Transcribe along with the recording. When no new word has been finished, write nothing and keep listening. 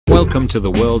Welcome to the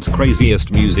world's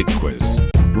craziest music quiz.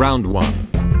 Round 1.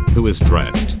 Who is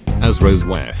dressed as Rose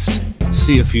West?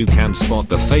 See if you can spot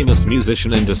the famous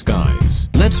musician in disguise.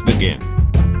 Let's begin.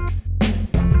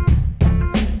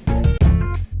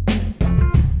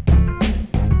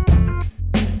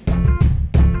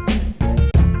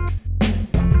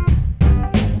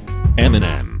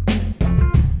 Eminem.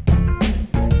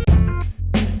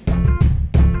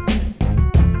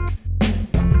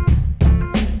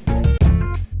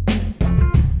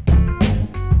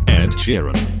 Ed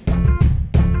Sheeran.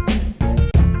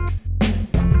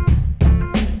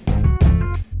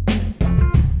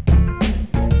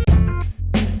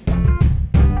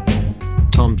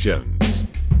 Tom Jones.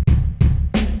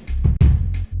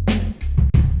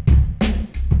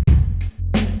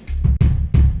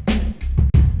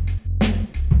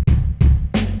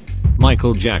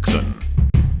 Michael Jackson.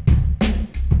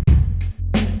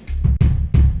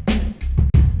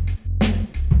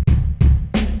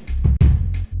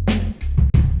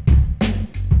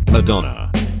 Madonna.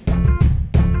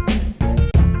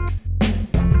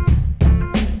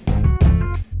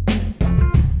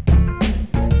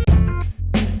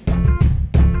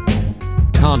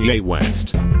 Kanye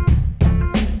West.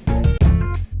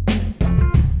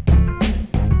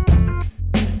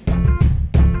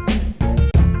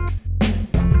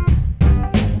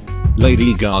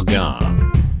 Lady Gaga.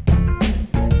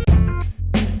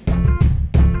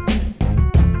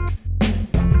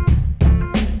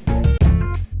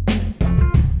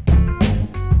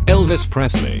 Elvis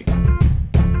Presley.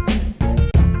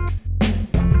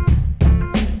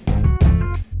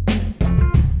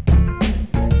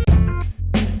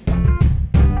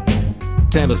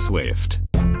 Taylor Swift.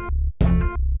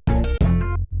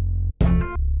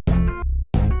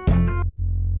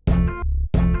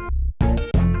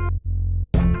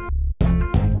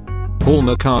 Paul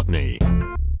McCartney.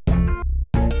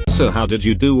 So how did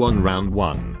you do on round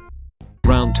 1?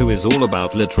 Round 2 is all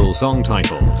about literal song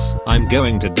titles. I'm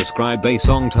going to describe a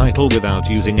song title without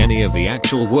using any of the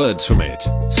actual words from it.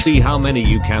 See how many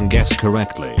you can guess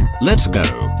correctly. Let's go.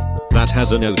 That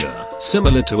has an odor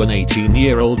similar to an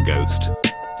 18-year-old ghost.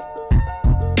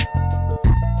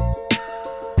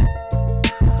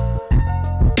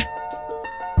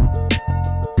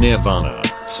 Nirvana.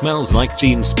 Smells like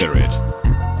Teen Spirit.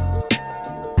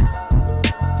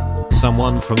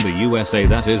 Someone from the USA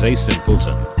that is a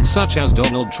simpleton, such as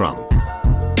Donald Trump.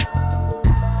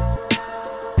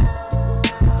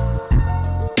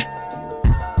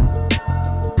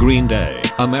 Green Day.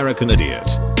 American Idiot.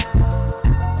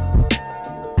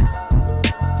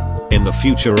 In the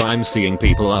future I'm seeing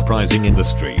people uprising in the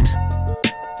street.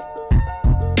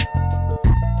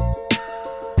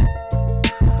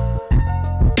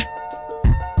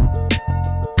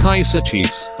 Kaiser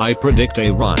Chiefs. I predict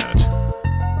a riot.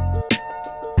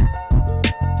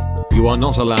 You are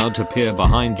not allowed to peer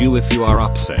behind you if you are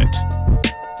upset.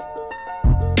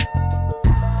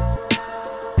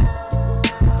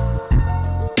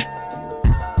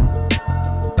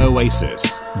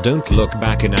 Oasis. Don't look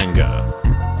back in anger.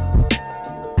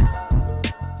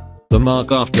 The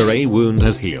mark after a wound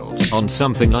has healed. On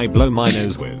something I blow my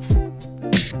nose with.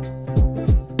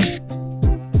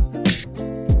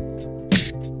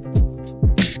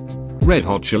 Red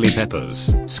Hot Chili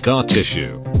Peppers. Scar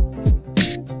tissue.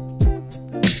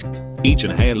 Each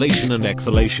inhalation and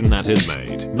exhalation that is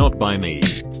made not by me.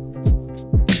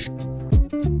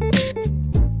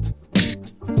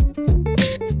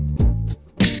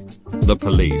 The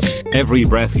Police. Every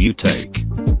breath you take.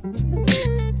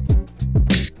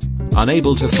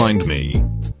 Unable to find me.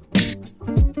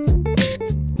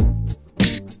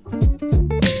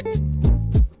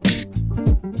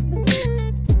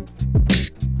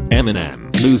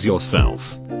 Eminem. Lose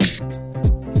yourself.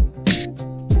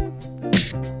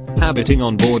 Habiting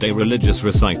on board a religious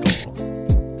recital.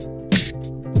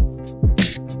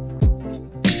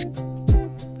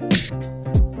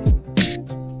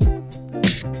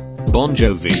 Bon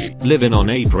Jovi. Living on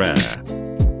a prayer.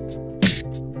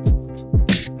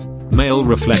 Male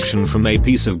reflection from a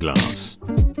piece of glass.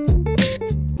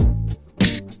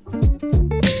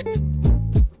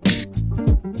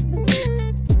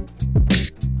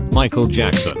 Michael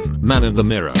Jackson. Man in the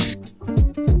Mirror.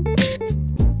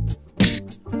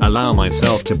 Allow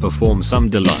myself to perform some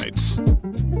delights.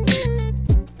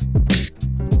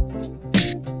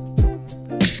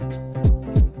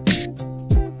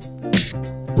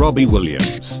 Robbie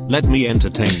Williams. Let me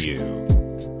entertain you.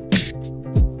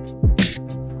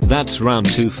 That's round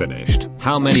 2 finished.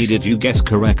 How many did you guess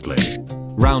correctly?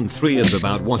 Round 3 is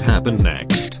about what happened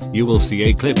next. You will see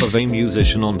a clip of a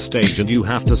musician on stage and you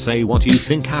have to say what you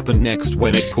think happened next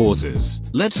when it pauses.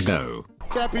 Let's go.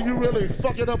 Cappy, you really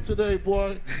fucking up today,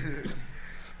 boy.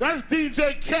 That's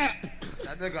DJ Cap.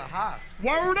 That nigga hot.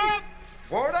 Word up.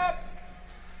 Word up.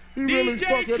 You really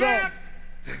fucking Cap.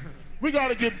 up. We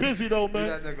gotta get busy though,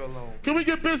 man. Leave that nigga alone. Can we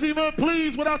get busy, man,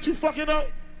 please, without you fucking up?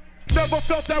 Never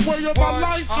felt that way in my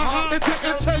life. It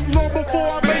didn't take long before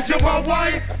I made you my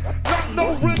wife. Not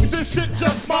no rims and shit,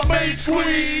 just my main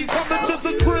squeeze. Coming to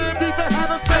the crib, even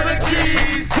had a set of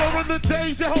keys. During the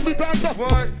days, you held me back up.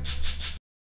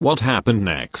 What happened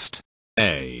next?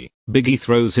 A. Biggie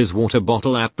throws his water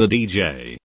bottle at the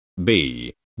DJ.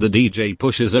 B. The DJ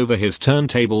pushes over his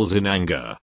turntables in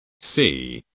anger.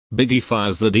 C. Biggie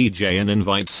fires the DJ and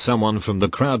invites someone from the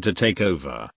crowd to take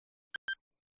over.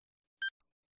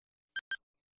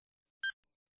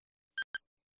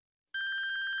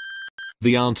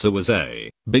 The answer was A.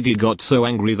 Biggie got so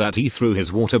angry that he threw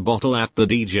his water bottle at the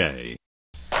DJ.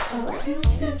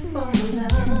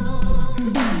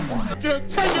 Can't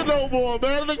take it no more,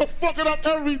 man. Nigga fucking up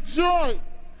every joint.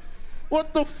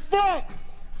 What the fuck?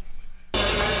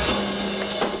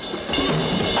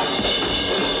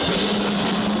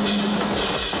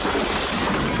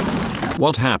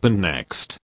 What happened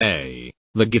next? A.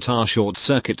 The guitar short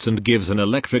circuits and gives an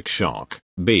electric shock.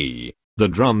 B. The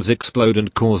drums explode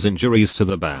and cause injuries to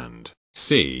the band.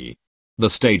 C. The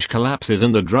stage collapses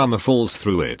and the drummer falls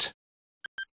through it.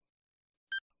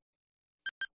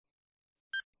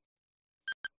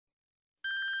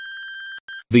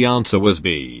 The answer was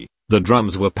B. The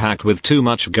drums were packed with too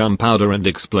much gunpowder and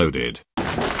exploded.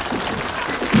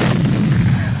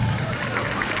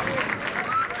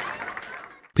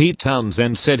 Pete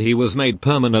Townsend said he was made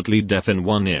permanently deaf in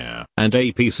one ear, and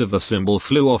a piece of the cymbal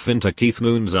flew off into Keith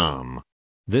Moon's arm.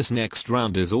 This next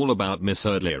round is all about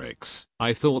misheard lyrics.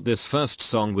 I thought this first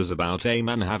song was about a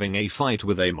man having a fight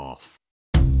with a moth.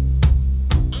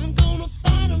 I'm gonna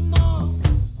fight a moth.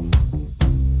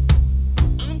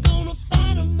 I'm gonna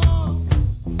fight a moth.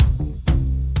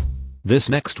 This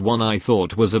next one I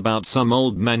thought was about some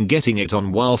old man getting it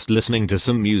on whilst listening to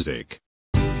some music.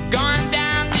 Gone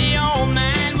down the old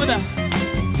man with a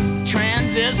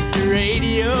transistor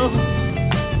radio.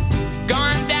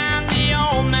 Gone down the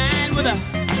old man with a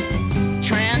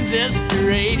transistor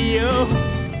radio.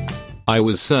 I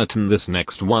was certain this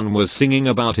next one was singing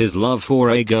about his love for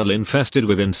a girl infested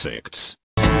with insects.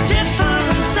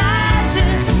 Different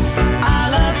sizes. I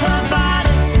love her body,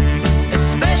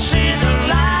 especially the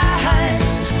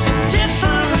lies.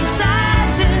 Different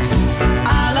sizes.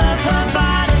 I love her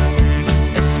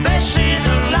body, especially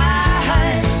the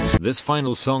lies. This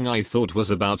final song I thought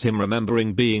was about him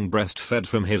remembering being breastfed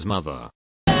from his mother.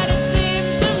 That it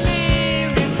seems to me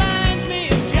reminds me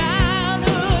of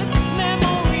childhood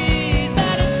memories.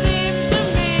 That it seems to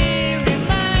me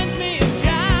reminds me of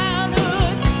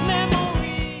childhood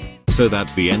memories. So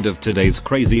that's the end of today's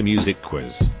crazy music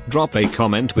quiz. Drop a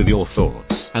comment with your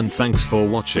thoughts and thanks for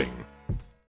watching.